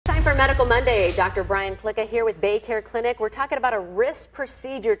time for Medical Monday. Dr. Brian Klicka here with Bay Care Clinic. We're talking about a wrist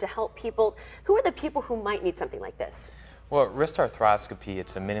procedure to help people. Who are the people who might need something like this? Well, wrist arthroscopy,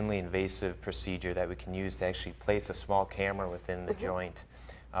 it's a minimally invasive procedure that we can use to actually place a small camera within the joint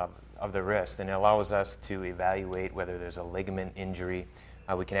of the wrist, and it allows us to evaluate whether there's a ligament injury.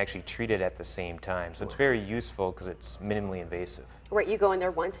 We can actually treat it at the same time. So it's very useful because it's minimally invasive. Right, you go in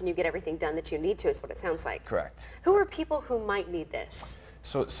there once and you get everything done that you need to, is what it sounds like. Correct. Who are people who might need this?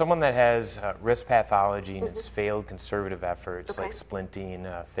 So someone that has wrist pathology and has failed conservative efforts like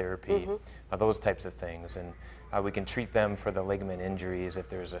splinting therapy, those types of things. And we can treat them for the ligament injuries. If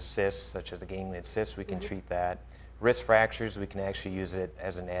there's a cyst, such as a ganglion cyst, we can treat that. Wrist fractures, we can actually use it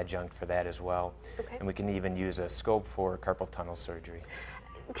as an adjunct for that as well. And we can even use a scope for carpal tunnel surgery.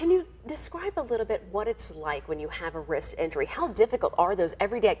 Can you describe a little bit what it's like when you have a wrist injury? How difficult are those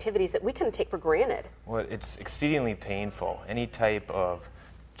everyday activities that we kind of take for granted? Well, it's exceedingly painful. Any type of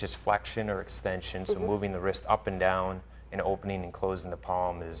just flexion or extension, so moving the wrist up and down and opening and closing the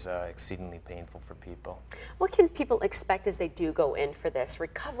palm is exceedingly painful for people. What can people expect as they do go in for this?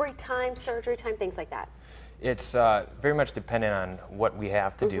 Recovery time, surgery time, things like that? It's very much dependent on what we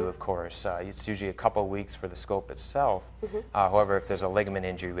have to do, of course. It's usually a couple of weeks for the scope itself. However, if there's a ligament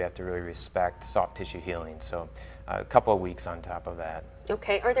injury, we have to really respect soft tissue healing. So a couple of weeks on top of that.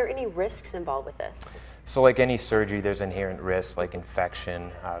 Okay, are there any risks involved with this? So like any surgery, there's inherent risks like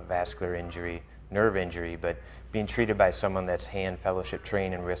infection, vascular injury, nerve injury, but being treated by someone that's hand fellowship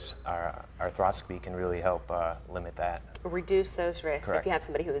trained in wrist arthroscopy can really help limit that. Reduce those risks. Correct. If you have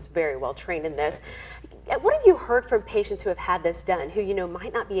somebody who is very well trained in this. What have you heard from patients who have had this done, who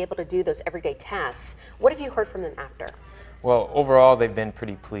might not be able to do those everyday tasks? What have you heard from them after? Well, overall they've been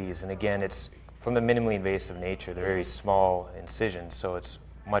pretty pleased, and again, it's from the minimally invasive nature. They're very small incisions, so it's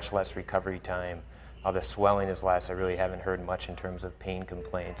much less recovery time. The swelling is less. I really haven't heard much in terms of pain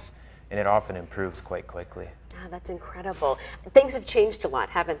complaints, and it often improves quite quickly. Ah, that's incredible. Things have changed a lot,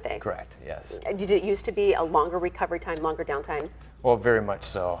 haven't they? Correct, yes. Did it used to be a longer recovery time, longer downtime? Well, very much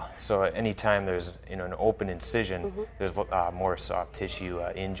so. So anytime there's an open incision, there's more soft tissue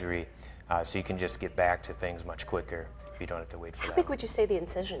injury, so you can just get back to things much quicker if you don't have to wait for that. How big would you say the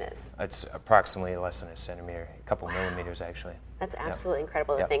incision is? It's approximately less than a centimeter, a couple millimeters actually. That's absolutely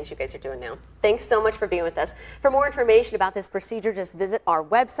incredible, the things you guys are doing now. Thanks so much for being with us. For more information about this procedure, just visit our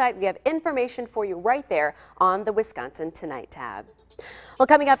website. We have information for you right there on the Wisconsin Tonight tab. Well,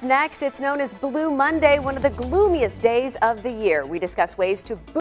 coming up next, it's known as Blue Monday, one of the gloomiest days of the year. We discuss ways to